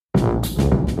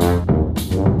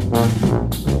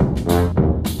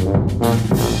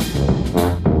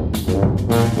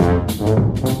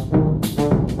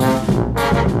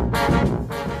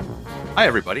Hi,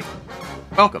 everybody.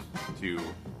 Welcome to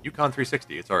UConn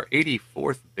 360. It's our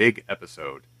 84th big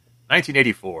episode.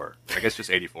 1984. I guess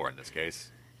just 84 in this case.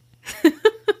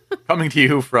 Coming to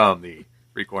you from the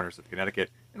three corners of Connecticut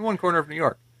and one corner of New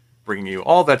York. Bringing you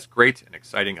all that's great and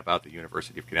exciting about the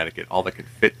University of Connecticut, all that can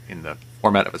fit in the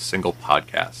format of a single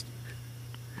podcast.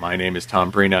 My name is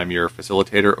Tom Breen. I'm your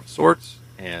facilitator of sorts.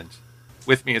 And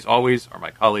with me, as always, are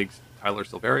my colleagues, Tyler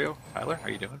Silverio. Tyler, how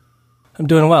are you doing? I'm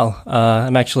doing well.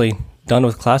 I'm actually done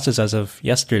with classes as of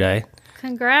yesterday.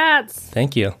 Congrats.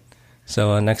 Thank you.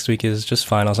 So next week is just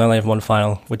finals. I only have one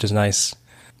final, which is nice.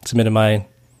 Submitted my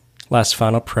last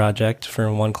final project for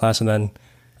one class, and then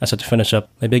I just have to finish up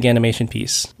my big animation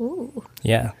piece. Ooh.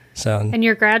 Yeah. So. And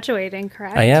you're graduating,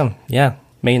 correct? I am. Yeah.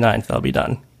 May 9th, I'll be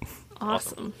done.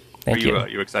 Awesome. Thank you. Are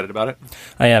you excited about it?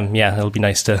 I am. Yeah. It'll be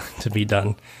nice to be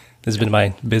done. This has been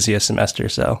my busiest semester,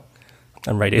 so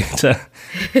I'm ready to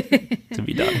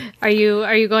be done. Are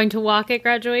you going to walk at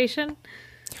graduation?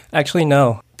 Actually,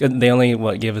 no. They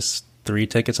only gave us 3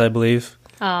 tickets, I believe.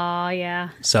 Oh, yeah.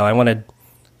 So I wanted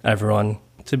everyone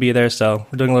to be there, so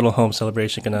we're doing a little home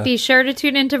celebration. Be sure to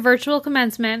tune into virtual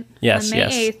commencement on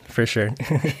May 8th. For sure.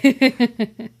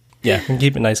 Yeah, and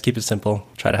keep it nice, keep it simple.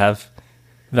 Try to have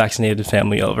vaccinated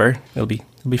family over. It'll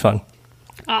be fun.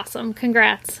 Awesome.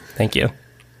 Congrats. Thank you.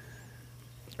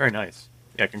 Very nice.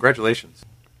 Yeah, congratulations.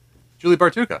 Julie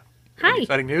Bartuca. Hi. Any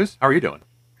exciting news? How are you doing?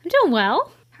 I'm doing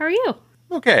well. How are you?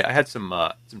 Okay, I had some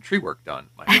tree work done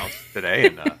at my house today,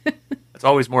 and it's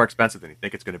always more expensive than you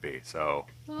think it's going to be. So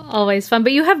Always fun.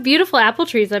 But you have beautiful apple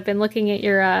trees. I've been looking at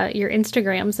your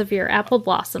Instagrams of your apple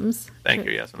blossoms. Thank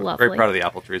you. Yes, I'm Lovely. very proud of the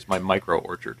apple trees. My micro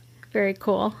orchard. Very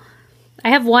cool. I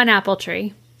have one apple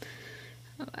tree.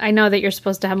 I know that you're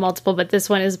supposed to have multiple, but this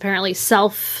one is apparently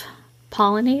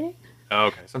self-pollinating. Oh,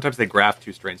 okay. Sometimes they graft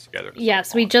 2 strains together.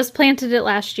 Yes, we just planted it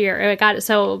last year. I got it.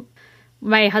 So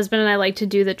my husband and I like to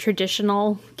do the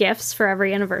traditional gifts for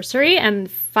every anniversary,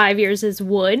 and 5 years is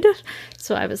wood.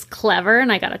 So I was clever, and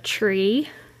I got a tree.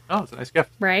 Oh, it's a nice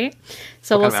gift. Right.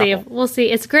 So What we'll kind see. of If we'll see.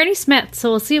 It's Granny Smith. So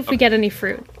we'll see if we get any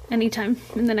fruit anytime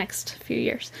in the next few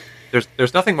years.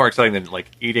 There's nothing more exciting than like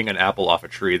eating an apple off a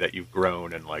tree that you've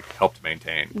grown and like helped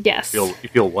maintain. Yes. You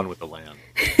feel one with the land.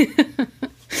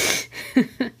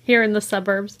 Here in the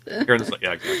suburbs. Yeah,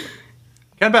 exactly.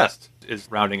 Ken Best is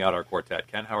rounding out our quartet.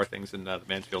 Ken, how are things in the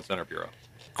Mansfield Center Bureau?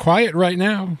 Quiet right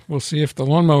now. We'll see if the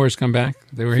lawnmowers come back.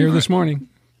 They were here this morning.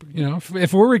 You know,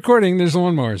 if we're recording, there's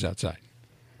lawnmowers outside.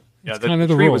 Yeah, It's the kind of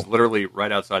the tree rule. was literally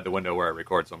right outside the window where I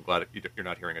record, so I'm glad you're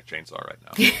not hearing a chainsaw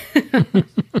right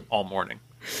now. All morning.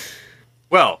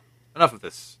 Well, enough of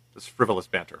this frivolous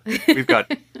banter. We've got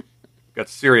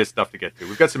serious stuff to get to.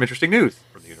 We've got some interesting news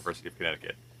from the University of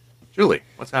Connecticut. Julie,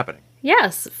 what's happening?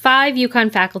 Yes, 5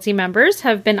 UConn faculty members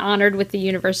have been honored with the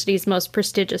university's most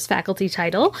prestigious faculty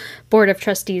title, Board of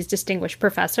Trustees Distinguished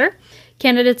Professor.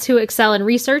 Candidates who excel in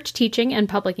research, teaching, and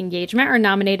public engagement are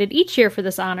nominated each year for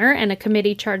this honor, and a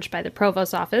committee charged by the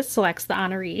Provost's office selects the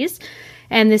honorees.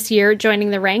 And this year, joining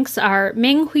the ranks are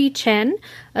Ming-Hui Chen,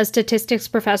 a statistics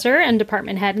professor and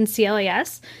department head in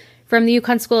CLAS. From the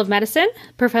UConn School of Medicine,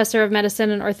 Professor of Medicine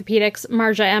and Orthopedics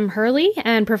Marja M. Hurley,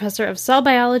 and Professor of Cell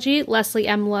Biology Leslie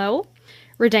M. Lowe.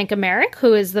 Rudenka Merrick,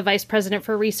 who is the Vice President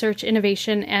for Research,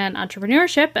 Innovation, and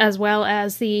Entrepreneurship, as well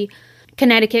as the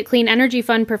Connecticut Clean Energy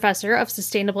Fund Professor of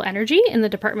Sustainable Energy in the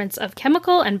Departments of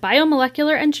Chemical and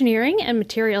Biomolecular Engineering and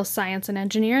Materials Science and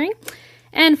Engineering.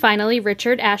 And finally,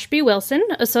 Richard Ashby Wilson,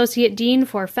 Associate Dean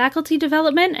for Faculty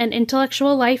Development and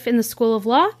Intellectual Life in the School of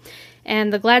Law,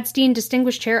 and the Gladstein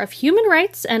Distinguished Chair of Human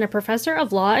Rights and a Professor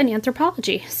of Law and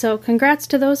Anthropology. So congrats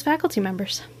to those faculty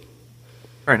members.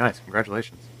 Very nice.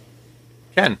 Congratulations.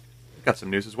 Ken, we've got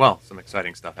some news as well. Some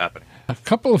exciting stuff happening. A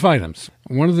couple of items.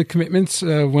 One of the commitments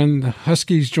when the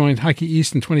Huskies joined Hockey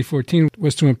East in 2014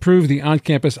 was to improve the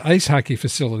on-campus ice hockey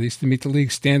facilities to meet the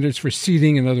league's standards for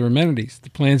seating and other amenities.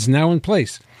 The plan's now in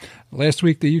place. Last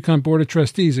week, the UConn Board of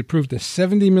Trustees approved a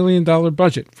 $70 million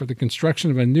budget for the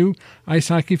construction of a new ice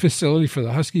hockey facility for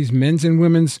the Huskies men's and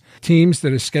women's teams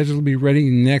that is scheduled to be ready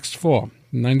next fall.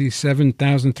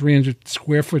 97,300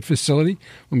 square foot facility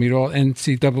will meet all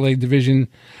NCAA Division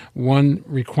I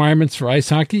requirements for ice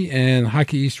hockey and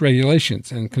Hockey East regulations.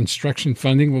 And construction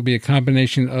funding will be a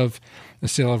combination of the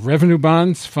sale of revenue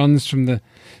bonds, funds from the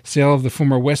sale of the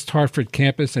former West Hartford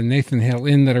campus and Nathan Hale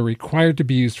Inn that are required to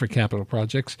be used for capital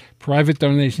projects, private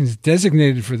donations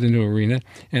designated for the new arena,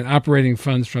 and operating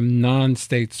funds from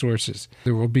non-state sources.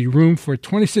 There will be room for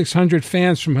 2,600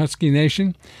 fans from Husky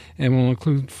Nation and will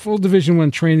include full Division I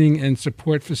training and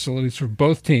support facilities for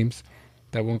both teams.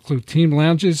 That will include team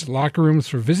lounges, locker rooms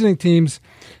for visiting teams,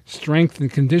 strength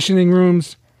and conditioning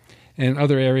rooms, and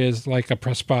other areas like a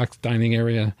press box, dining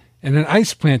area, and an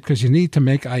ice plant because you need to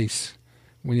make ice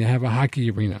when you have a hockey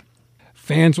arena.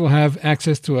 Fans will have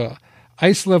access to a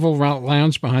ice-level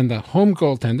lounge behind the home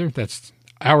goaltender, that's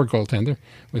our goaltender,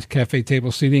 with cafe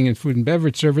table seating and food and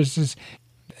beverage services,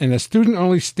 and a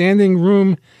student-only standing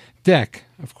room deck,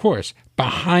 of course,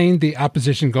 behind the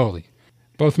opposition goalie.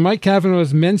 Both Mike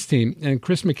Cavanaugh's men's team and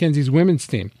Chris McKenzie's women's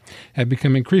team have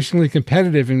become increasingly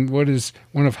competitive in what is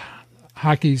one of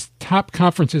hockey's top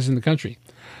conferences in the country.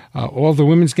 All the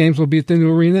women's games will be at the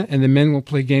new arena, and the men will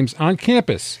play games on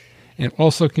campus and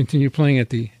also continue playing at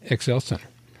the XL Center.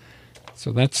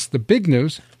 So that's the big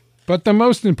news, but the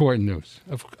most important news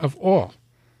of all.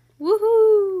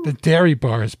 Woohoo! The Dairy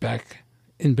Bar is back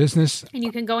in business And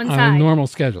you can go inside. on a normal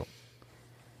schedule.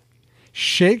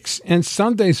 Shakes and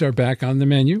sundaes are back on the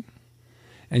menu,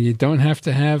 and you don't have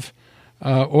to have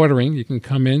ordering. You can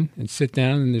come in and sit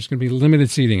down, and there's going to be limited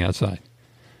seating outside.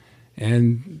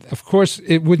 And, of course,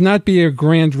 it would not be a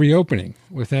grand reopening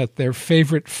without their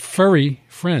favorite furry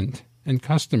friend and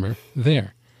customer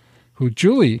there, who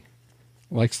Julie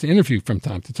likes to interview from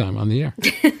time to time on the air.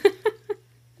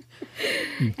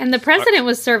 And the president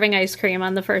was serving ice cream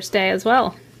on the first day as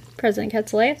well, President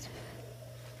Katsouleas.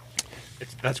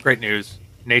 That's great news.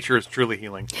 Nature is truly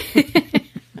healing.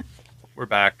 We're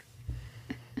back.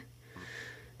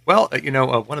 Well,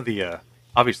 one of the,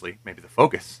 obviously, maybe the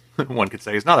focus, one could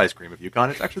say, is not ice cream at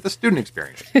UConn. It's actually the student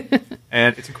experience.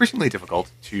 And it's increasingly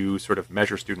difficult to sort of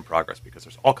measure student progress because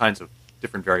there's all kinds of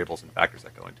different variables and factors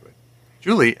that go into it.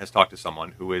 Julie has talked to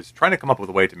someone who is trying to come up with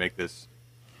a way to make this,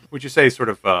 would you say, sort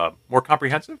of more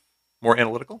comprehensive? More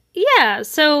analytical? Yeah,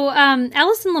 so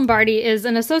Allison Lombardi is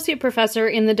an associate professor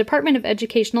in the Department of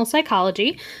Educational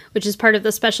Psychology, which is part of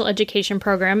the special education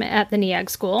program at the NEAG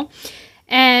school.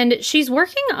 And she's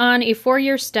working on a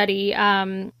 4-year study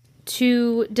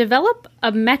to develop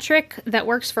a metric that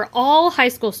works for all high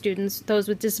school students, those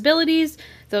with disabilities,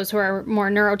 those who are more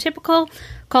neurotypical,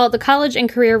 called the College and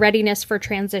Career Readiness for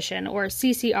Transition, or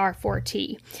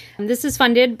CCR4T. And this is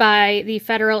funded by the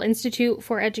Federal Institute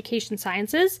for Education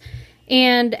Sciences.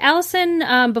 And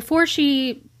Allison, before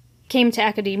she came to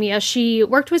academia, she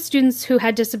worked with students who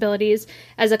had disabilities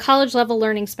as a college-level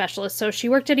learning specialist. So she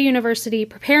worked at a university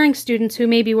preparing students who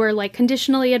maybe were like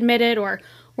conditionally admitted or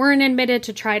weren't admitted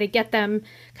to try to get them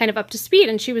kind of up to speed.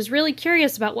 And she was really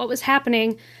curious about what was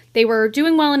happening. They were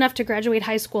doing well enough to graduate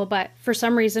high school, but for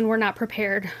some reason were not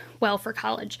prepared well for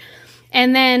college.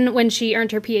 And then when she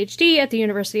earned her PhD at the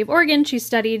University of Oregon, she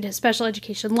studied special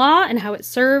education law and how it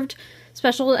served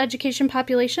special education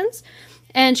populations.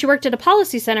 And she worked at a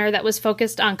policy center that was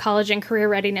focused on college and career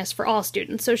readiness for all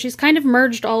students. So she's kind of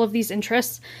merged all of these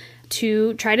interests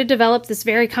to try to develop this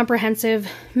very comprehensive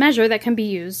measure that can be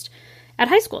used at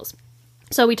high schools.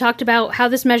 So we talked about how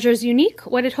this measure is unique,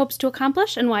 what it hopes to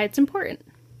accomplish, and why it's important.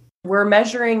 We're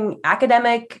measuring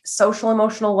academic, social,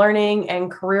 emotional learning,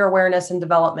 and career awareness and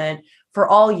development for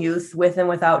all youth with and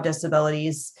without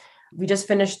disabilities. We just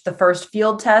finished the first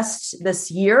field test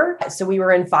this year. So we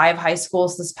were in 5 high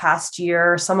schools this past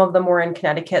year. Some of them were in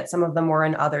Connecticut, some of them were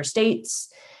in other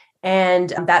states.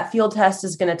 And that field test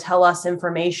is going to tell us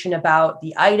information about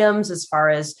the items as far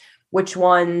as which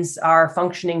ones are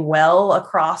functioning well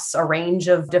across a range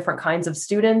of different kinds of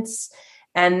students,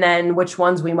 and then which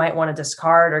ones we might want to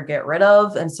discard or get rid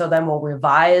of. And so then we'll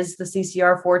revise the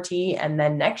CCR4T. And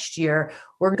then next year,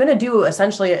 we're going to do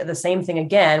essentially the same thing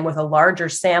again with a larger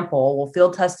sample. We'll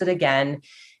field test it again,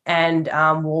 and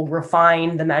we'll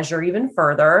refine the measure even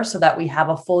further so that we have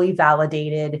a fully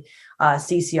validated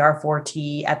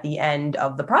CCR4T at the end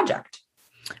of the project.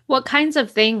 What kinds of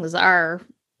things are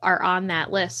on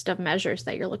that list of measures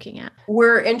that you're looking at?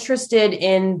 We're interested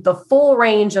in the full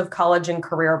range of college and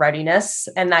career readiness,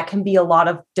 and that can be a lot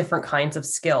of different kinds of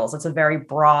skills. It's a very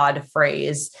broad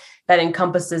phrase that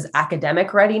encompasses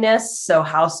academic readiness, so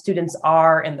how students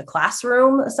are in the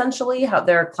classroom, essentially, how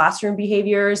their classroom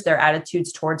behaviors, their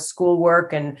attitudes towards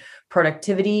schoolwork and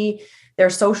productivity, their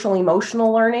social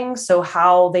emotional learning, so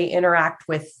how they interact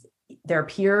with their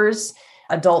peers,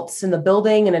 adults in the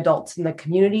building and adults in the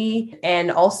community,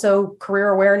 and also career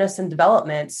awareness and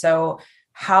development. So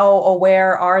how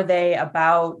aware are they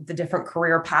about the different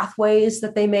career pathways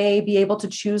that they may be able to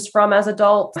choose from as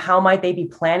adults? How might they be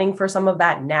planning for some of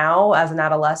that now as an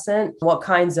adolescent? What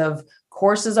kinds of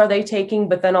courses are they taking?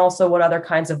 But then also what other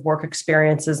kinds of work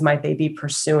experiences might they be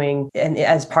pursuing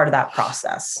as part of that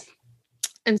process?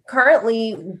 And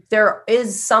currently, there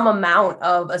is some amount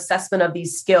of assessment of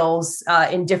these skills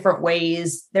in different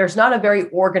ways. There's not a very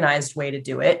organized way to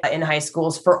do it in high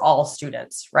schools for all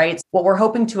students, right? What we're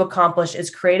hoping to accomplish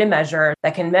is create a measure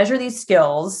that can measure these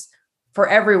skills for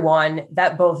everyone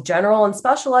that both general and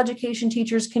special education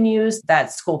teachers can use,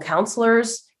 that school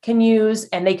counselors can use,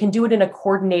 and they can do it in a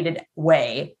coordinated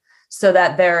way so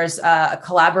that there's a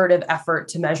collaborative effort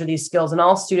to measure these skills in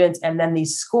all students. And then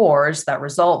these scores that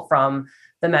result from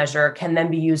the measure can then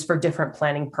be used for different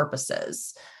planning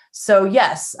purposes. So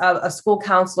yes, a school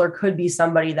counselor could be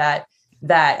somebody that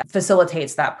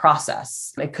facilitates that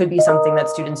process. It could be something that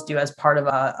students do as part of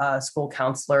a school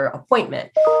counselor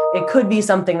appointment. It could be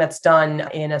something that's done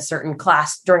in a certain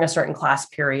class, during a certain class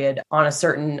period, on a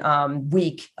certain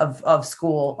week of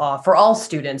school for all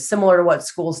students, similar to what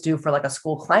schools do for like a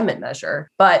school climate measure.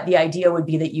 But the idea would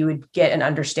be that you would get an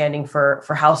understanding for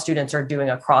how students are doing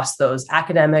across those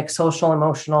academic, social,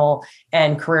 emotional,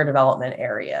 and career development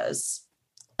areas.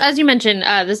 As you mentioned,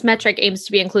 this metric aims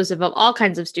to be inclusive of all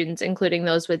kinds of students, including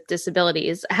those with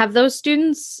disabilities. Have those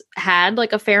students had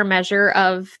like a fair measure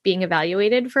of being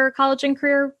evaluated for college and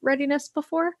career readiness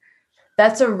before?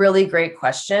 That's a really great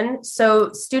question.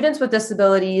 So students with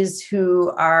disabilities who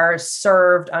are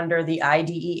served under the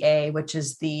IDEA, which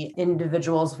is the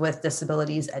Individuals with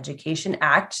Disabilities Education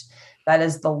Act, that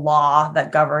is the law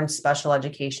that governs special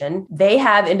education. They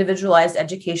have individualized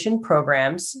education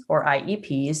programs, or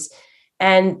IEPs.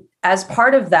 And as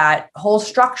part of that whole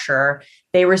structure,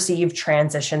 they receive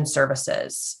transition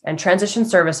services. And transition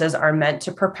services are meant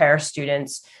to prepare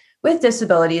students with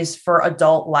disabilities for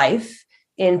adult life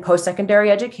in post-secondary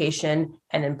education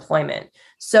and employment.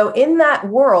 So in that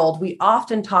world, we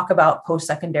often talk about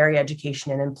post-secondary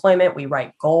education and employment. We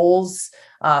write goals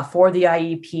for the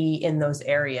IEP in those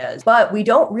areas, but we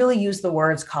don't really use the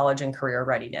words college and career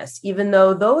readiness, even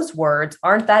though those words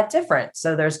aren't that different.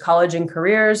 So there's college and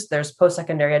careers, there's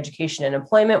post-secondary education and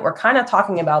employment. We're kind of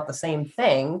talking about the same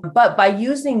thing, but by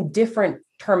using different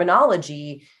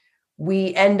terminology,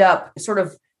 we end up sort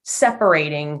of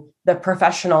separating the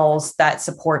professionals that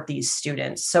support these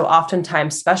students. So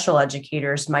oftentimes special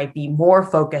educators might be more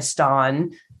focused on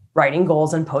writing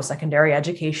goals in post-secondary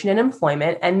education and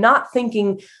employment and not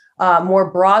thinking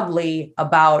more broadly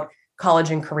about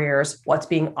college and careers, what's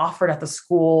being offered at the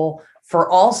school for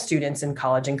all students in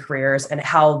college and careers, and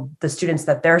how the students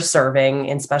that they're serving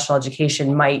in special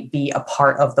education might be a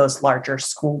part of those larger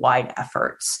school-wide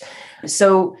efforts.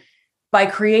 So by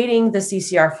creating the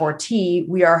CCR4T,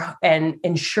 we are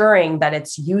ensuring that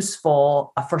it's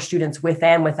useful for students with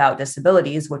and without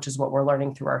disabilities, which is what we're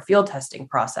learning through our field testing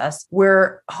process.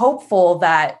 We're hopeful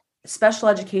that special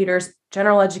educators,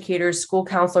 general educators, school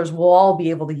counselors will all be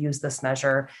able to use this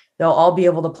measure. They'll all be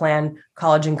able to plan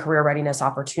college and career readiness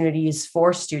opportunities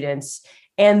for students.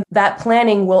 And that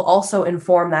planning will also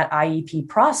inform that IEP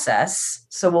process.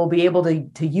 So we'll be able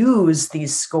to use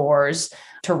these scores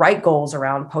to write goals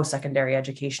around post-secondary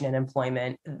education and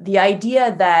employment. The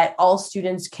idea that all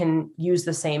students can use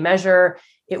the same measure,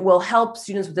 it will help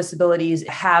students with disabilities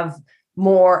have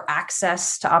more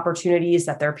access to opportunities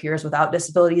that their peers without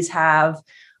disabilities have.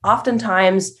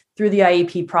 Oftentimes, through the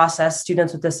IEP process,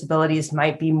 students with disabilities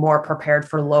might be more prepared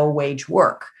for low-wage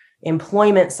work.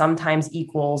 Employment sometimes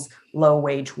equals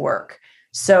low-wage work.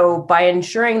 So by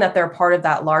ensuring that they're part of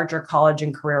that larger college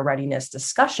and career readiness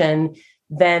discussion,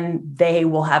 then they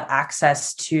will have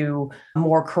access to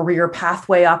more career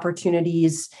pathway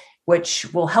opportunities,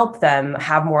 which will help them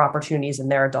have more opportunities in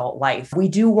their adult life. We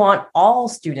do want all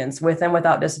students with and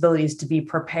without disabilities to be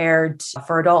prepared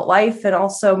for adult life and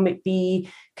also be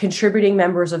contributing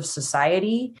members of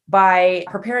society. By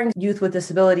preparing youth with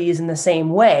disabilities in the same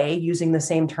way, using the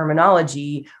same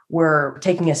terminology, we're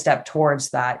taking a step towards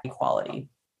that equality.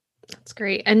 That's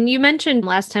great. And you mentioned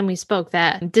last time we spoke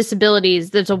that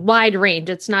disabilities, there's a wide range.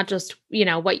 It's not just,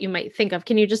 what you might think of.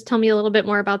 Can you just tell me a little bit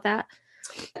more about that?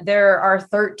 There are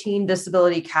 13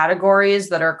 disability categories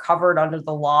that are covered under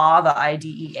the law, the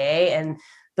IDEA, and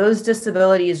those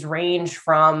disabilities range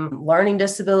from learning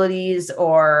disabilities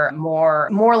or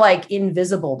more like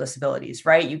invisible disabilities,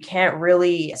 right? You can't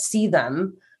really see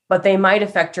them, but they might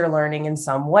affect your learning in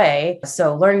some way.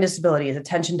 So learning disabilities,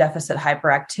 attention deficit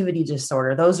hyperactivity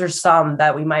disorder, those are some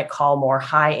that we might call more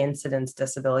high incidence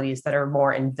disabilities that are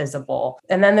more invisible.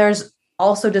 And then there's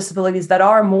also disabilities that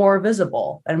are more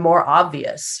visible and more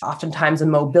obvious. Oftentimes a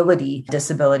mobility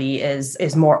disability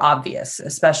is more obvious,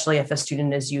 especially if a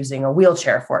student is using a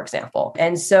wheelchair, for example.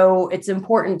 And so it's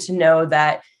important to know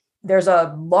that there's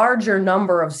a larger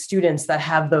number of students that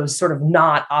have those sort of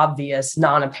not obvious,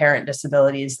 non-apparent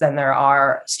disabilities than there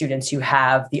are students who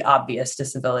have the obvious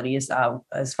disabilities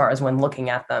as far as when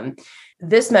looking at them.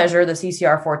 This measure, the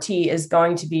CCR4T, is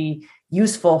going to be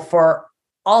useful for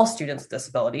all students with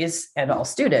disabilities and all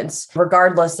students,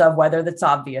 regardless of whether that's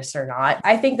obvious or not.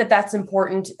 I think that that's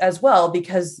important as well,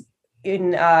 because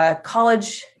in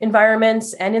college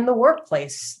environments and in the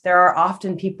workplace, there are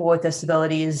often people with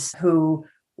disabilities who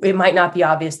it might not be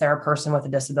obvious they're a person with a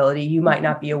disability. You might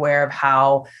not be aware of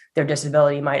how their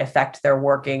disability might affect their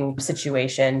working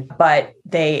situation, but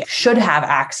they should have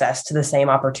access to the same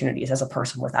opportunities as a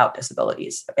person without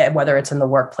disabilities, whether it's in the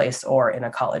workplace or in a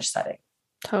college setting.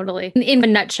 Totally. In a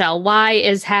nutshell, why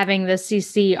is having the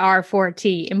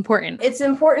CCR4T important? It's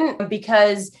important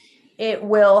because it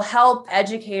will help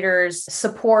educators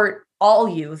support all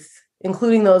youth,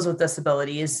 including those with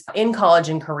disabilities, in college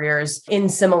and careers in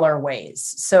similar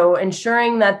ways. So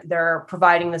ensuring that they're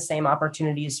providing the same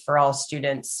opportunities for all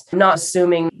students, not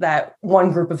assuming that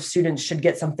one group of students should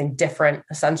get something different,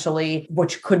 essentially,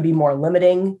 which could be more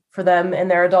limiting for them in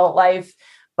their adult life.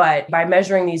 But by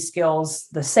measuring these skills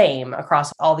the same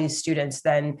across all these students,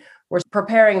 then we're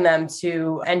preparing them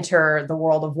to enter the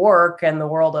world of work and the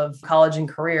world of college and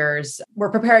careers. We're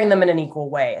preparing them in an equal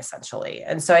way, essentially.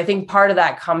 And so I think part of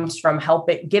that comes from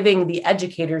giving the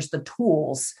educators the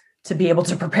tools to be able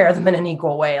to prepare them in an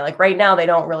equal way. Like right now, they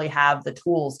don't really have the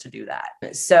tools to do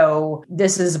that. So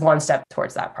this is one step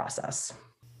towards that process.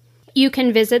 You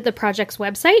can visit the project's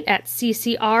website at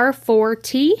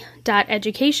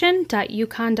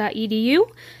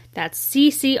ccr4t.education.uconn.edu. That's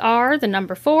CCR, the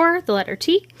number 4, the letter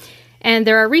T. And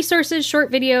there are resources, short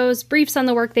videos, briefs on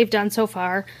the work they've done so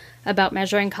far about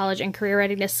measuring college and career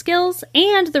readiness skills.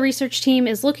 And the research team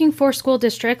is looking for school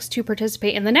districts to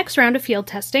participate in the next round of field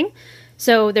testing.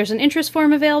 So there's an interest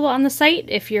form available on the site.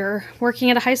 If you're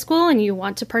working at a high school and you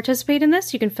want to participate in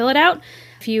this, you can fill it out.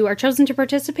 If you are chosen to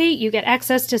participate, you get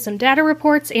access to some data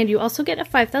reports, and you also get a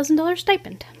 $5,000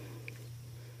 stipend.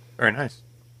 Very nice.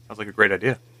 Sounds like a great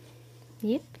idea.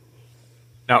 Yep.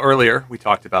 Now, earlier, we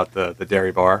talked about the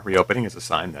dairy bar reopening as a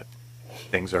sign that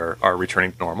things are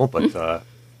returning to normal. But,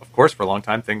 of course, for a long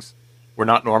time, things were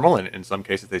not normal. And in some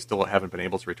cases, they still haven't been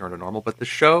able to return to normal. But the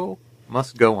show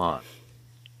must go on.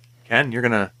 Ken, you're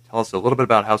going to tell us a little bit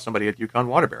about how somebody at UConn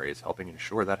Waterbury is helping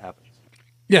ensure that happens.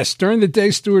 Yes, during the day,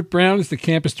 Stuart Brown is the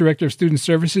campus director of student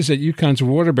services at UConn's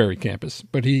Waterbury campus,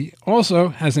 but he also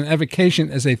has an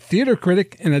avocation as a theater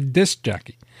critic and a disc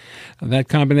jockey. That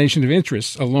combination of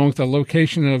interests, along with the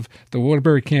location of the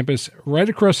Waterbury campus right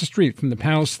across the street from the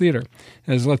Palace Theater,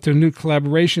 has led to a new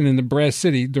collaboration in the Brass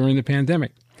City during the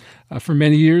pandemic. For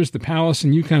many years, the Palace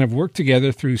and UConn have worked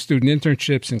together through student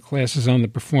internships and classes on the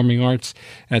performing arts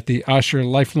at the Osher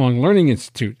Lifelong Learning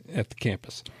Institute at the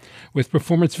campus. With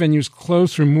performance venues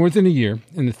closed for more than a year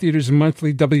and the theater's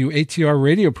monthly WATR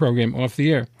radio program off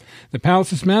the air, the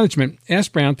Palace's management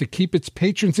asked Brown to keep its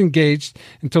patrons engaged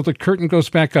until the curtain goes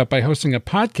back up by hosting a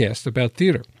podcast about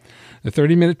theater. The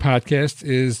 30-minute podcast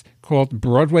is called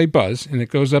Broadway Buzz, and it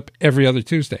goes up every other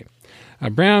Tuesday.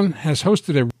 Brown has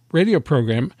hosted a radio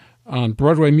program on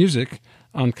Broadway music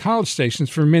on college stations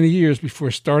for many years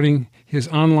before starting his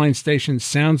online station,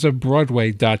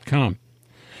 soundsofbroadway.com,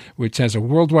 which has a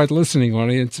worldwide listening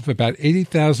audience of about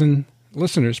 80,000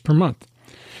 listeners per month.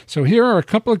 So here are a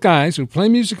couple of guys who play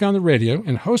music on the radio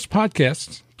and host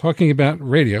podcasts talking about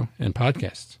radio and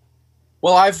podcasts.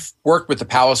 Well, I've worked with the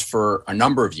Palace for a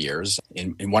number of years.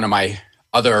 In one of my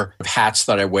other hats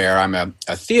that I wear, I'm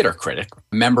a theater critic,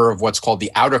 a member of what's called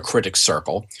the Outer Critics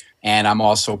Circle, and I'm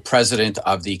also president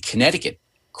of the Connecticut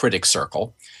Critics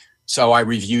Circle. So I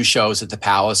review shows at the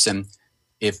Palace, and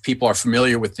if people are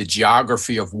familiar with the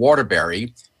geography of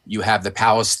Waterbury, you have the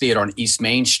Palace Theater on East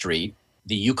Main Street.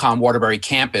 The UConn Waterbury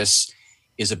campus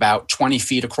is about 20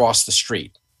 feet across the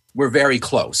street. We're very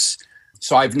close.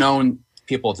 So I've known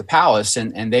people at the Palace,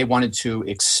 and they wanted to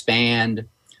expand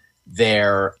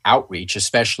their outreach,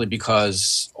 especially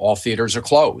because all theaters are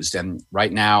closed. And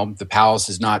right now, the Palace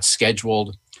is not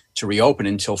scheduled to reopen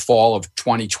until fall of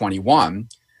 2021.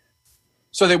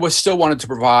 So they still wanted to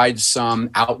provide some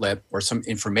outlet or some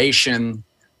information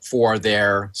for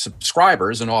their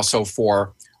subscribers and also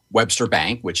for Webster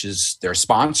Bank, which is their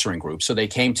sponsoring group. So they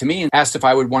came to me and asked if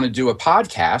I would want to do a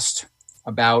podcast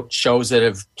about shows that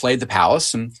have played the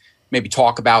Palace and maybe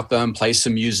talk about them, play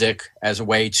some music as a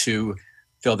way to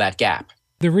fill that gap.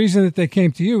 The reason that they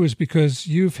came to you is because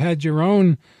you've had your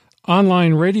own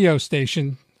online radio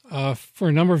station for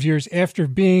a number of years after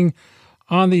being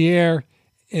on the air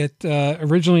at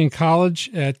originally in college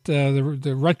at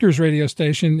the Rutgers radio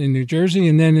station in New Jersey,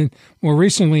 and then more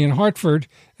recently in Hartford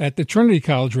at the Trinity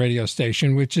College radio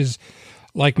station, which is,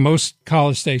 like most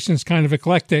college stations, kind of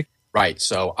eclectic. Right.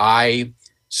 So I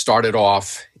started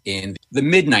off in the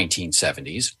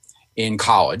mid-1970s in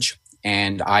college,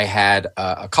 and I had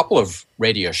a couple of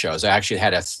radio shows. I actually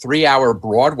had a 3-hour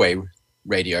Broadway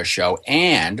radio show,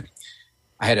 and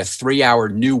I had a 3-hour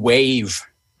new wave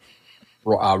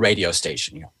radio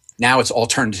station. Now it's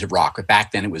alternative rock, but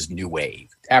back then it was new wave.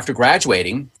 After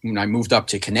graduating, when I moved up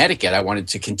to Connecticut, I wanted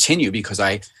to continue because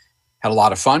I had a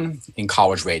lot of fun in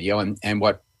college radio. And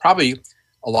what probably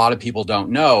a lot of people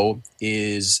don't know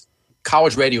is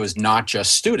college radio is not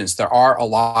just students. There are a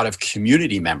lot of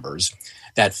community members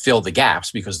that fill the gaps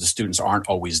because the students aren't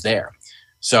always there.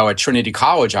 So at Trinity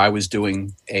College, I was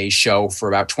doing a show for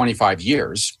about 25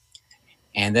 years.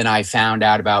 And then I found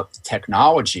out about the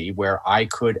technology where I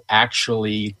could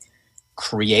actually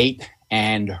create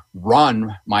and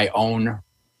run my own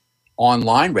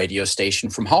online radio station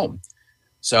from home.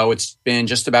 So it's been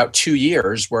just about 2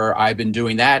 years where I've been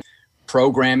doing that,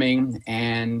 programming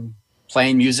and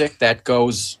playing music that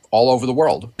goes all over the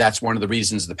world. That's one of the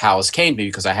reasons the Palace came to me,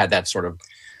 because I had that sort of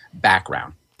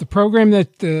background. The program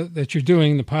that you're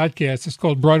doing, the podcast, is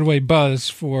called Broadway Buzz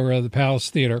for the Palace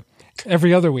Theater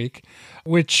every other week,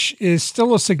 which is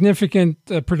still a significant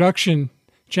production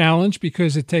challenge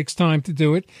because it takes time to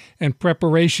do it, and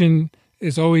preparation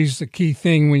is always the key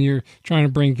thing when you're trying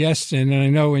to bring guests in. And I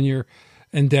know in your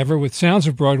endeavor with Sounds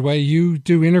of Broadway, you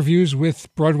do interviews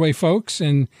with Broadway folks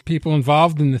and people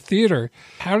involved in the theater.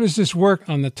 How does this work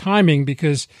on the timing?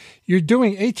 Because you're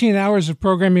doing 18 hours of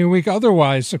programming a week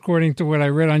otherwise, according to what I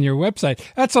read on your website.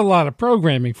 That's a lot of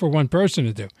programming for one person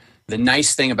to do. The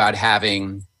nice thing about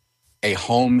having a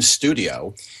home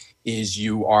studio is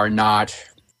you are not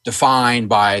defined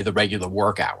by the regular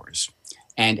work hours.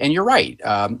 And you're right.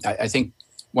 I think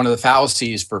one of the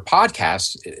fallacies for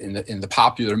podcasts in the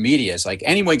popular media is like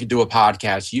anyone could do a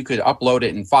podcast. You could upload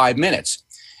it in 5 minutes.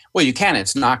 Well, you can.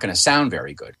 It's not going to sound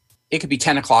very good. It could be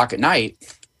 10 o'clock at night.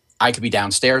 I could be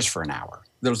downstairs for an hour.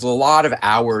 There's a lot of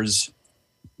hours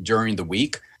during the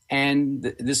week. And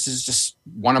this is just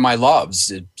one of my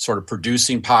loves, sort of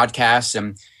producing podcasts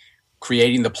and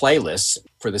creating the playlists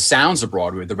for the Sounds of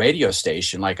Broadway, the radio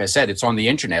station. Like I said, it's on the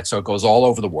internet, so it goes all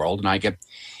over the world. And I get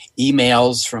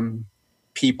emails from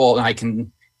people, and I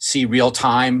can see real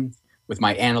time with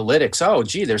my analytics. Oh,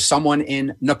 gee, there's someone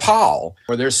in Nepal,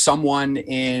 or there's someone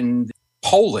in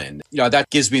Poland. You know, that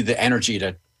gives me the energy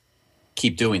to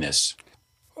keep doing this.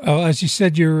 Well, as you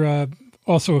said, you're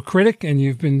also a critic, and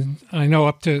you've been, I know,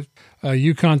 up to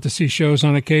UConn to see shows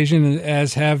on occasion,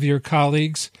 as have your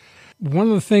colleagues. One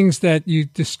of the things that you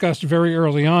discussed very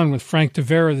early on with Frank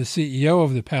Tavera, the CEO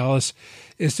of the Palace,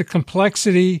 is the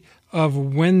complexity of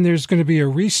when there's going to be a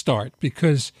restart,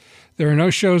 because there are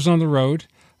no shows on the road.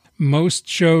 Most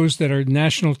shows that are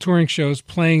national touring shows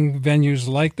playing venues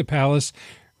like the Palace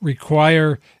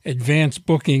require advanced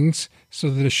bookings so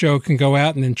that a show can go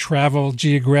out and then travel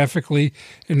geographically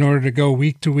in order to go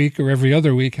week to week or every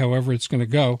other week, however it's going to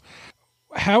go.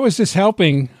 How is this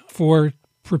helping for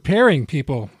preparing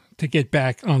people to get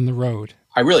back on the road?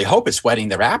 I really hope it's whetting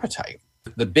their appetite.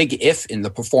 The big if in the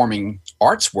performing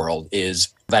arts world is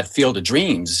that Field of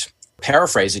Dreams,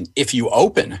 paraphrasing, if you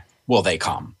open, will they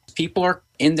come? People are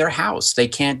in their house. They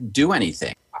can't do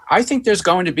anything. I think there's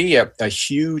going to be a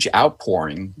huge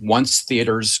outpouring once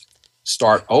theaters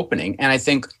start opening. And I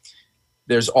think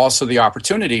there's also the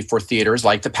opportunity for theaters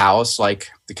like the Palace, like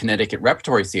the Connecticut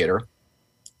Repertory Theater,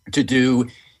 to do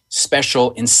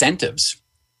special incentives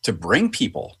to bring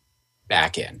people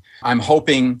back in. I'm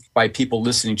hoping by people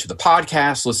listening to the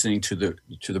podcast, listening to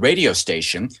the radio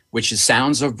station, which is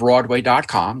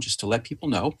soundsofbroadway.com, just to let people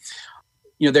know,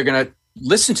 you know, they're going to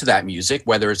listen to that music,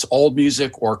 whether it's old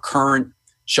music or current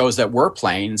shows that we're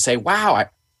playing, and say, wow,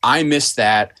 I missed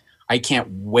that. I can't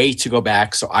wait to go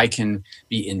back so I can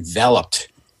be enveloped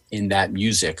in that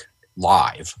music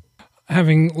live.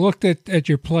 Having looked at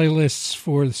your playlists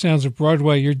for the Sounds of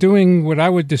Broadway, you're doing what I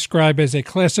would describe as a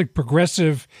classic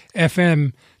progressive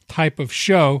FM type of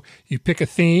show. You pick a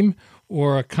theme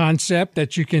or a concept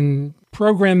that you can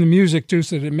program the music to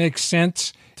so that it makes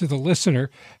sense to the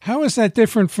listener. How is that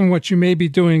different from what you may be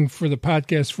doing for the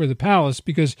podcast for the Palace?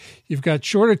 Because you've got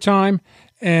shorter time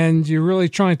and you're really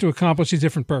trying to accomplish a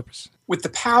different purpose. With the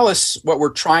Palace, what we're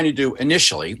trying to do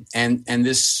initially, and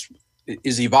this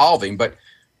is evolving, but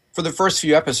for the first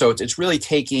few episodes, it's really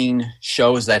taking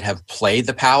shows that have played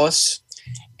the Palace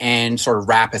and sort of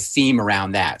wrap a theme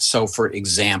around that. So, for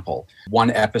example,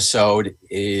 one episode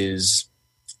is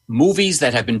movies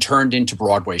that have been turned into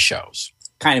Broadway shows.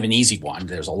 Kind of an easy one.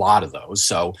 There's a lot of those.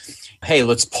 So, hey,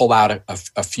 let's pull out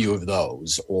a few of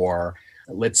those. Or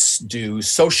let's do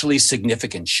socially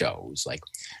significant shows like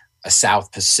a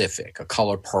South Pacific, a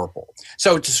Color Purple.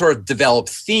 So to sort of develop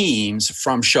themes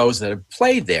from shows that have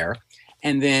played there,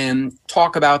 and then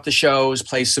talk about the shows,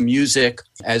 play some music.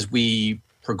 As we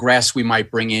progress, we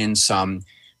might bring in some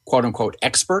quote-unquote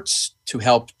experts to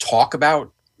help talk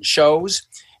about shows.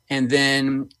 And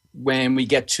then when we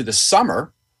get to the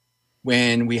summer,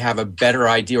 when we have a better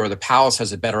idea, or the palace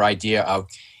has a better idea of,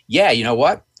 yeah, you know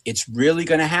what? It's really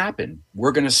going to happen.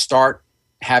 We're going to start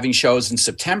having shows in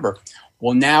September.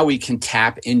 Well, now we can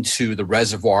tap into the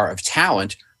reservoir of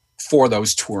talent for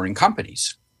those touring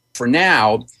companies. For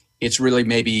now, it's really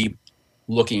maybe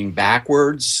looking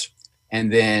backwards,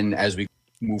 and then as we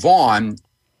move on,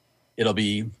 it'll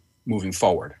be moving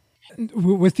forward.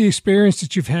 With the experience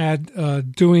that you've had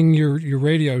doing your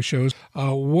radio shows,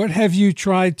 what have you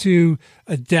tried to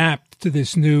adapt to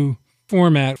this new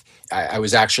format? I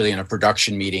was actually in a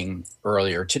production meeting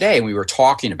earlier today, and we were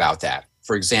talking about that.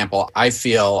 For example, I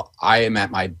feel I am at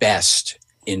my best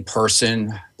in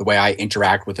person, the way I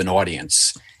interact with an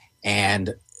audience.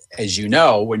 And as you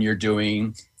know, when you're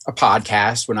doing a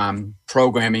podcast, when I'm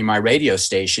programming my radio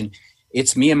station,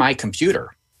 it's me and my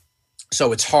computer.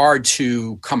 So it's hard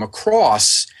to come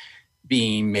across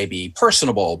being maybe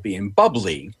personable, being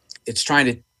bubbly. It's trying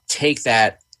to take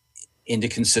that into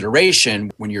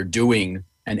consideration when you're doing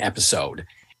an episode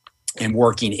and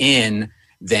working in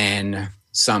then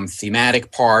some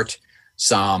thematic part,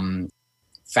 some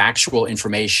factual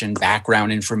information,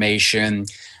 background information.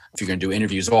 If you're going to do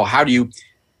interviews, how do you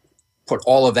put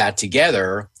all of that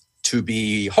together to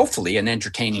be hopefully an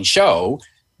entertaining show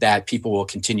that people will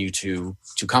continue to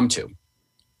come to?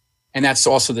 And that's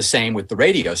also the same with the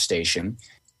radio station.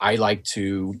 I like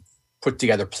to put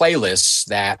together playlists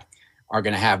that are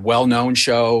going to have well-known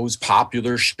shows,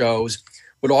 popular shows,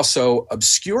 but also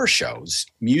obscure shows,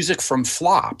 music from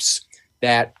flops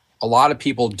that a lot of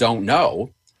people don't know.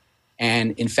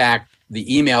 And in fact, the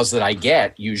emails that I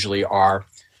get usually are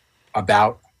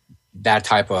about that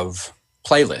type of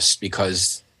playlist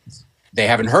because they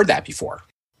haven't heard that before.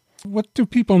 What do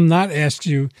people not ask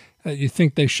you that you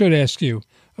think they should ask you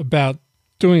about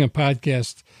doing a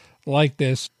podcast like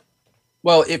this?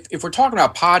 Well, if we're talking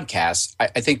about podcasts,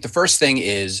 I think the first thing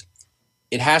is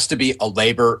it has to be a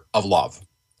labor of love.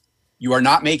 You are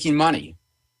not making money.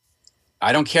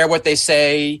 I don't care what they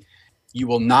say. You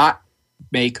will not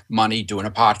make money doing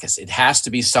a podcast. It has to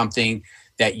be something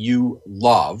that you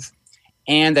love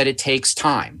and that it takes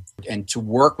time. And to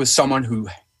work with someone who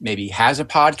maybe has a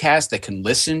podcast that can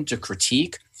listen to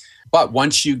critique, but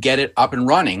once you get it up and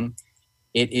running,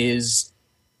 it is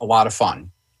a lot of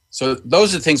fun. So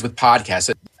those are the things with podcasts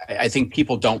that I think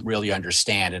people don't really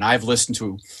understand. And I've listened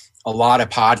to a lot of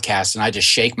podcasts and I just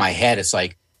shake my head. It's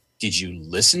like, did you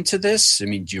listen to this? I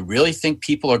mean, do you really think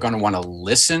people are going to want to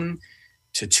listen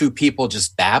to two people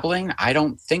just babbling? I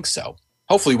don't think so.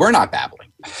 Hopefully we're not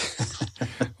babbling.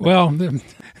 Well,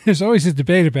 there's always a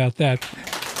debate about that.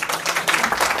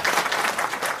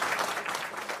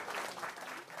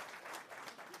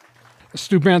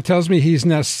 Stu Brown tells me he's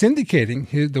now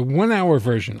syndicating the 1 hour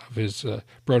version of his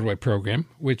Broadway program,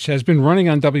 which has been running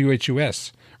on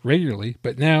WHUS regularly,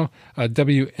 but now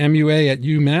WMUA at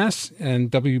UMass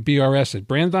and WBRS at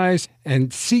Brandeis and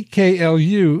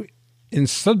CKLU in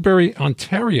Sudbury,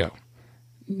 Ontario,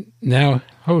 now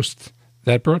host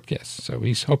that broadcast. So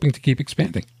he's hoping to keep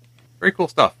expanding. Very cool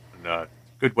stuff. And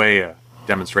good way of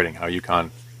demonstrating how UConn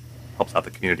helps out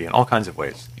the community in all kinds of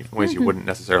ways, even ways you wouldn't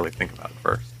necessarily think about at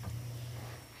first.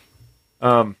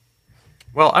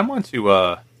 Well, I want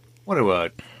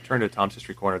to turn to Tom's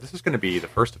History Corner. This is going to be the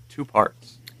first of two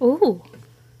parts. Ooh.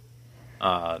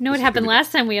 You know what happened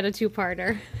last time we had a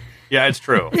two-parter? Yeah, it's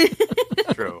true.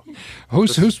 It's true.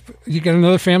 Who's you got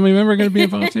another family member going to be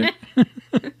involved here?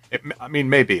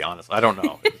 Maybe, honestly. I don't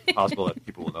know. It's possible that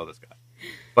people will know this guy.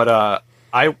 But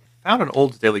I found an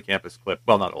old Daily Campus clip.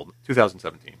 Well, not old.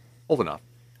 2017. Old enough.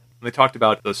 And they talked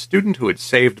about the student who had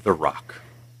saved the rock.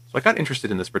 So I got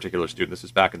interested in this particular student. This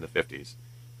is back in the 50s.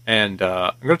 And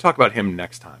I'm going to talk about him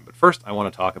next time. But first, I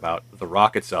want to talk about the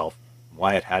rock itself and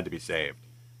why it had to be saved.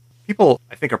 People,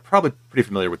 I think, are probably pretty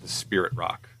familiar with the Spirit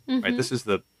Rock. Mm-hmm. Right? This is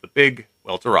the big,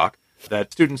 well, it's a rock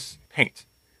that students paint.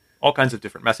 All kinds of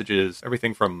different messages,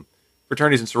 everything from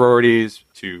fraternities and sororities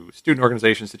to student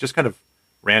organizations to just kind of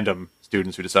random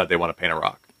students who decide they want to paint a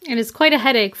rock. And it's quite a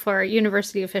headache for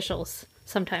university officials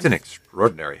sometimes. It's an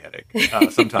extraordinary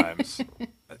headache sometimes.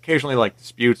 Occasionally, like,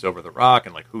 disputes over the rock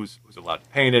and, like, who's allowed to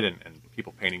paint it and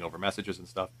people painting over messages and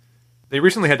stuff. They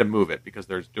recently had to move it because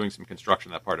they're doing some construction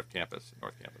in that part of campus,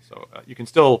 North Campus. So you can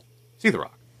still see the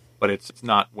rock, but it's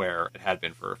not where it had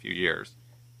been for a few years.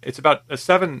 It's about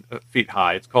 7 feet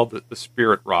high. It's called the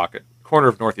Spirit Rock at the corner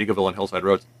of North Eagleville and Hillside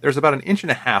Roads. There's about 1.5 inches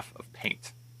of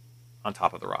paint on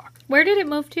top of the rock. Where did it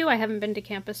move to? I haven't been to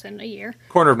campus in a year.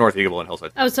 Corner of North Eagleville and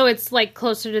Hillside. Oh, so it's like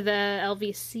closer to the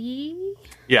LVC?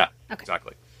 Yeah, okay.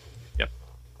 Exactly. Yep.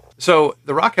 So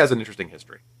the rock has an interesting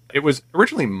history. It was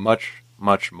originally much,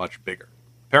 much, much bigger.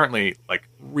 Apparently, like,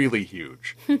 really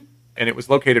huge. and it was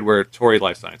located where Torrey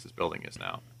Life Sciences building is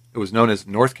now. It was known as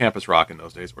North Campus Rock in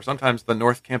those days, or sometimes the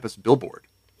North Campus Billboard.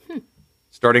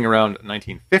 Starting around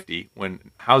 1950,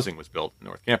 when housing was built in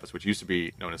North Campus, which used to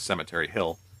be known as Cemetery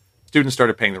Hill, students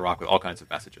started paying the rock with all kinds of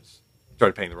messages.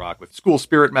 Started paying the rock with school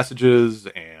spirit messages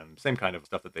and same kind of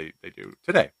stuff that they do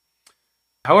today.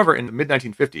 However, in the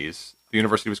mid-1950s, the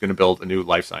university was going to build a new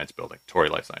life science building, Torrey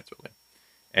Life Science Building.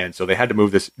 And so they had to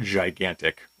move this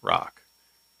gigantic rock.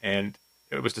 And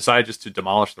it was decided just to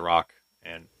demolish the rock,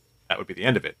 and that would be the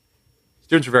end of it.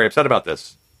 Students were very upset about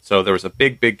this, so there was a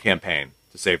big campaign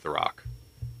to save the rock.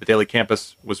 The Daily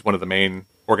Campus was one of the main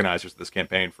organizers of this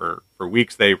campaign. For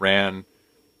weeks, they ran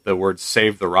the words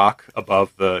 "Save the Rock"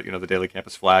 above the Daily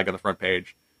Campus flag on the front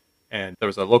page. And there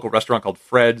was a local restaurant called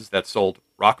Fred's that sold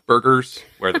rock burgers,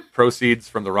 where the proceeds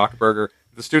from the rock burger,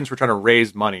 the students were trying to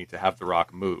raise money to have the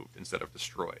rock moved instead of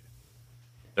destroyed.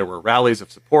 There were rallies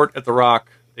of support at the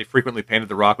rock. They frequently painted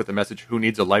the rock with the message, "Who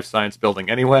needs a life science building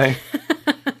anyway?"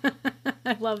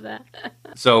 I love that.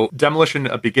 So demolition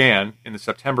began in the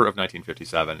September of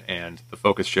 1957, and the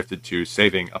focus shifted to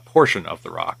saving a portion of the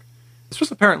rock. This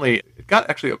was it got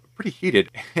actually pretty heated,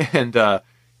 and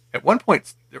at one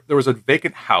point there was a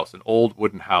vacant house, an old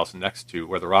wooden house next to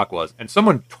where the rock was, and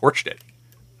someone torched it,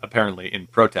 apparently in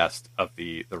protest of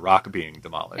the rock being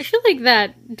demolished. I feel like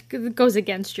that goes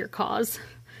against your cause.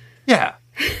 Yeah.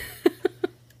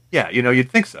 Yeah, you'd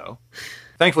think so.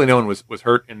 Thankfully, no one was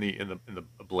hurt in the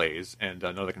blaze, and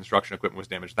none of the construction equipment was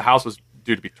damaged. The house was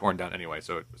due to be torn down anyway,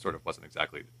 so it sort of wasn't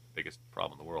exactly the biggest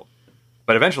problem in the world.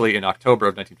 But eventually, in October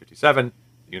of 1957,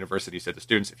 the university said to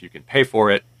students, if you can pay for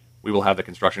it, we will have the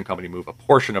construction company move a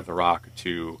portion of the rock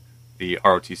to the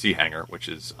ROTC hangar, which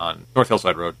is on North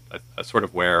Hillside Road, a sort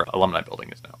of where Alumni Building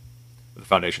is now, the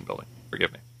Foundation Building,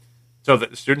 forgive me. So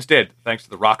the students did, thanks to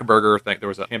the Rock Burger. There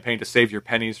was a campaign to save your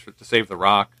pennies to save the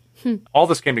rock. All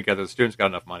this came together. The students got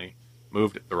enough money,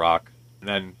 moved the rock, and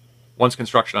then once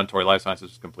construction on Torrey Life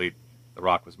Sciences was complete, the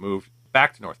rock was moved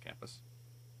back to North Campus.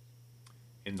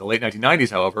 In the late 1990s,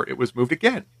 however, it was moved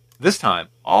again, this time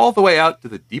all the way out to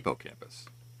the Depot campus.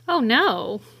 Oh,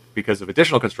 no. Because of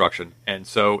additional construction, and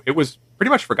so it was pretty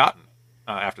much forgotten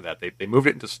after that. They moved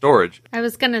it into storage. I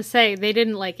was going to say, they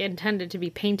didn't intend it to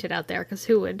be painted out there, because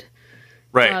who would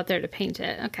go out there to paint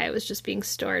it? Okay, it was just being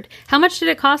stored. How much did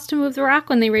it cost to move the rock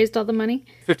when they raised all the money?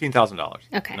 $15,000 in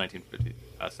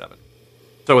 1957.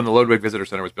 So when the Lodwig Visitor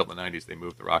Center was built in the 90s, they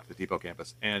moved the rock to the Depot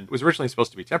campus. And it was originally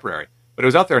supposed to be temporary, but it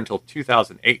was out there until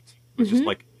 2008. It was just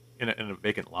in a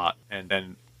vacant lot.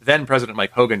 And then President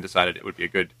Mike Hogan decided it would be a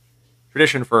good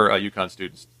tradition for UConn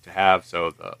students to have,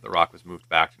 so the rock was moved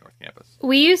back to North Campus.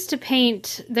 We used to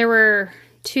paint, there were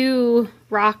 2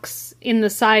 rocks in the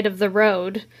side of the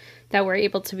road that were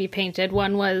able to be painted.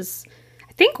 One was,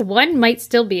 I think one might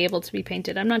still be able to be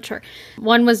painted, I'm not sure.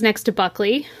 One was next to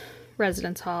Buckley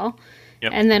Residence Hall.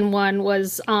 Yep. And then one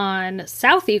was on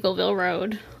South Eagleville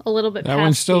Road, a little bit past. That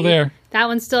one's still there. That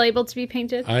one's still able to be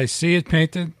painted? I see it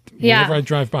painted whenever I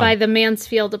drive by. By the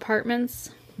Mansfield Apartments.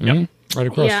 Yep. Right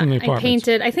across from the apartments.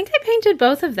 I think I painted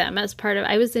both of them as part of,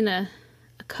 I was in a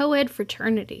co-ed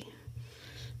fraternity.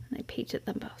 And I painted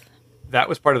them both. That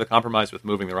was part of the compromise with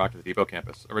moving the rock to the Depot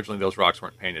campus. Originally, those rocks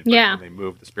weren't painted, but when they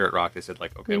moved the Spirit Rock, they said,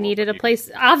 okay, we needed a place.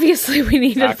 Obviously, we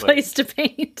needed a place to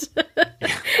paint.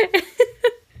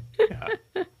 Yeah.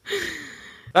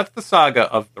 That's the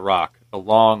saga of the rock, the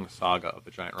long saga of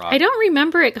the giant rock. I don't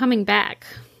remember it coming back.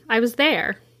 I was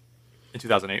there. In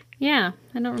 2008? Yeah,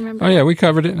 I don't remember. Oh, yeah, we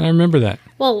covered it, and I remember that.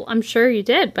 Well, I'm sure you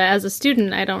did, but as a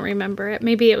student, I don't remember it.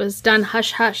 Maybe it was done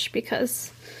hush-hush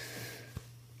because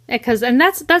and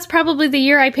that's probably the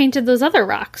year I painted those other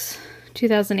rocks,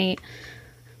 2008,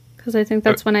 because I think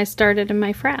that's when I started in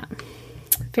my frat.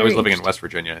 I was living in West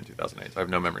Virginia in 2008, so I have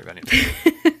no memory of anything.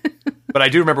 But I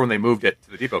do remember when they moved it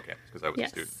to the Depot campus because I was a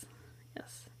student.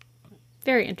 Yes.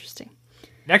 Very interesting.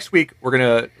 Next week, we're going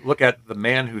to look at the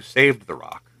man who saved the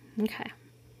rock. Okay.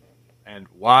 And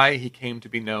why he came to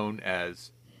be known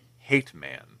as Hate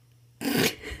Man.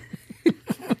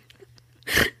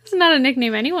 It's not a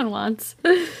nickname anyone wants.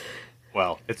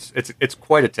 Well, it's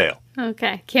quite a tale.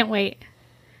 Okay, can't wait.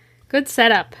 Good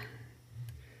setup.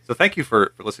 So thank you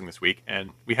for listening this week,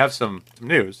 and we have some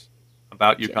news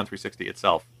about UConn 360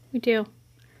 itself. We do.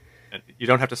 And you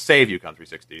don't have to save UConn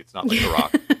 360. It's not like The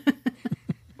Rock.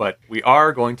 But we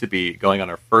are going to be going on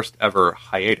our first ever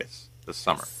hiatus this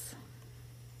summer.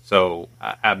 So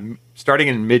starting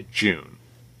in mid-June,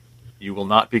 you will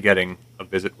not be getting a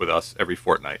visit with us every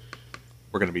fortnight.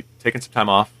 We're going to be taking some time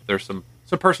off. There's some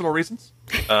personal reasons.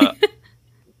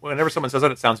 Whenever someone says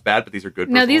that, it sounds bad, but these are good.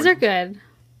 No, these reasons. Are good.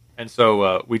 And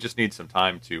so we just need some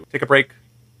time to take a break,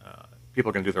 people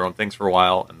are going to do their own things for a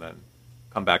while and then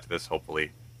come back to this,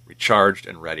 hopefully recharged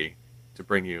and ready to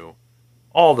bring you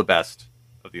all the best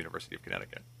of the University of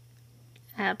Connecticut.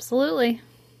 Absolutely.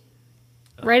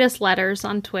 Write us letters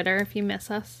on Twitter if you miss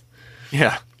us.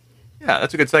 Yeah,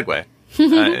 that's a good segue.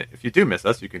 If you do miss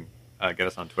us, you can get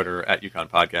us on Twitter at UConn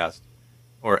Podcast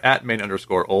or at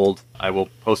Maine_old. I will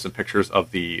post some pictures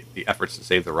of the efforts to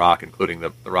save the rock, including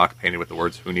the rock painted with the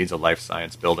words, "Who needs a life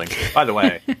science building?" By the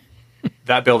way,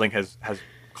 that building has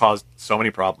caused so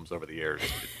many problems over the years.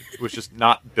 It was just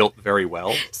not built very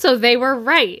well. So they were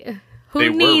right. Who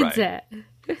needs it?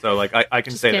 So, like, I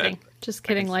can say kidding. that. Just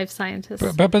kidding, life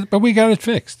scientists. But we got it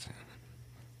fixed,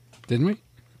 didn't we?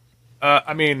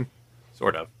 I mean,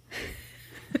 sort of.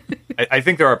 I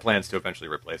think there are plans to eventually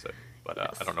replace it, but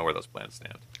yes. I don't know where those plans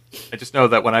stand. I just know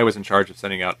that when I was in charge of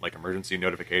sending out like emergency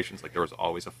notifications, like there was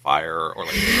always a fire or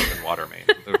like a broken water main.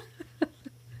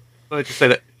 So let's just say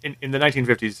that in the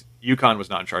 1950s, UConn was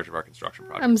not in charge of our construction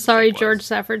project. I'm sorry, George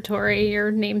Safford Torrey,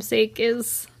 your namesake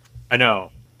is... I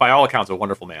know. By all accounts, a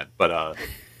wonderful man, but...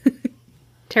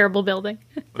 terrible building.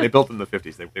 When they built in the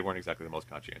 50s, they weren't exactly the most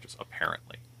conscientious,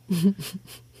 apparently.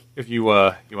 If you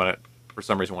want to, for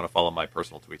some reason, want to follow my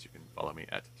personal tweets, you can follow me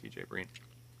at TJ Breen.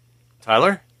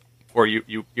 Tyler, before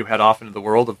you head off into the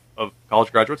world of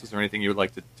college graduates, is there anything you would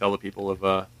like to tell the people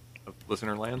of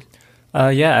listener land?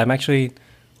 Yeah, I'm actually...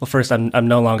 Well, first, I'm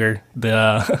no longer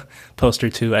the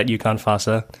poster two at UConn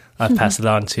FASA. I've passed it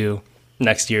on to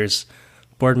next year's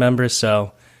board members,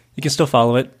 so you can still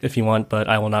follow it if you want, but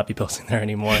I will not be posting there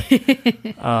anymore.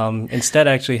 Instead,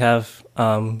 I actually have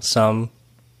some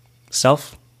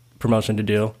self-promotion to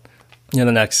do in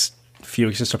the next few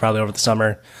weeks, just probably over the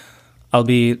summer. I'll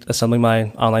be assembling my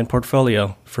online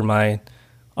portfolio for my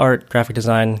art, graphic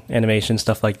design, animation,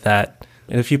 stuff like that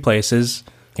in a few places.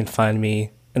 You can find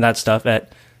me in that stuff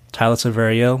at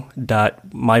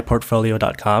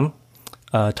tylersilverio.myportfolio.com,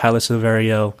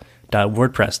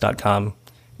 tylersilverio.wordpress.com,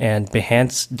 and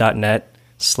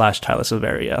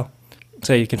behance.net/tylersilverio.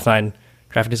 So you can find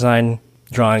graphic design,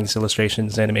 drawings,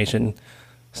 illustrations, animation,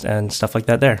 and stuff like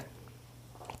that there.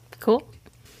 Cool.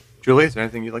 Julie, is there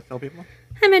anything you'd like to tell people?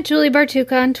 I'm at Julie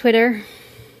Bartuca on Twitter.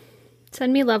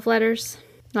 Send me love letters.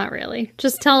 Not really.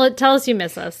 Just tell us you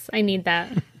miss us. I need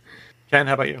that. Ken,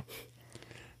 how about you?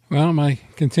 Well, my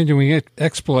continuing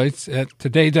exploits at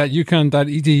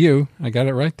today.uconn.edu. I got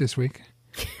it right this week.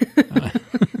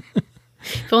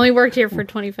 I've only worked here for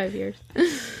 25 years.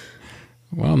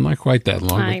 Well, not quite that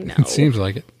long. I know. It seems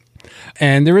like it.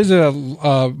 And there is a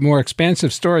more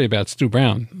expansive story about Stu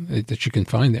Brown that you can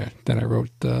find there that I wrote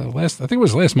I think it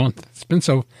was last month. It's been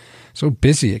so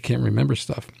busy I can't remember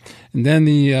stuff. And then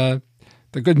the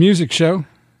Good Music Show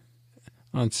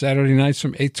on Saturday nights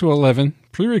from 8 to 11,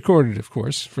 pre-recorded, of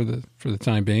course, for the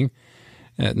time being,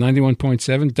 at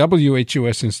 91.7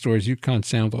 WHUS in stores, UConn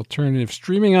Sound Alternative,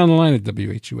 streaming online at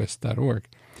WHUS.org.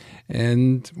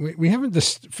 And we haven't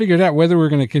just figured out whether we're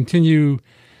going to continue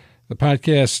the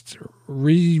podcast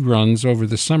reruns over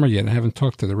the summer yet. I haven't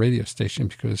talked to the radio station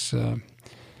because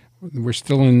we're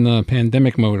still in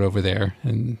pandemic mode over there,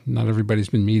 and not everybody's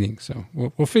been meeting. So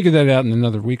we'll figure that out in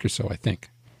another week or so, I think.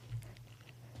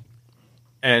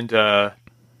 And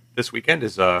this weekend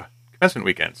is commencement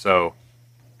weekend, so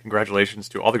congratulations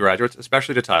to all the graduates,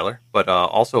 especially to Tyler, but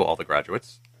also all the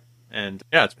graduates. And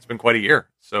yeah, it's been quite a year.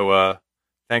 So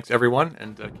thanks, everyone,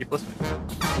 and keep listening.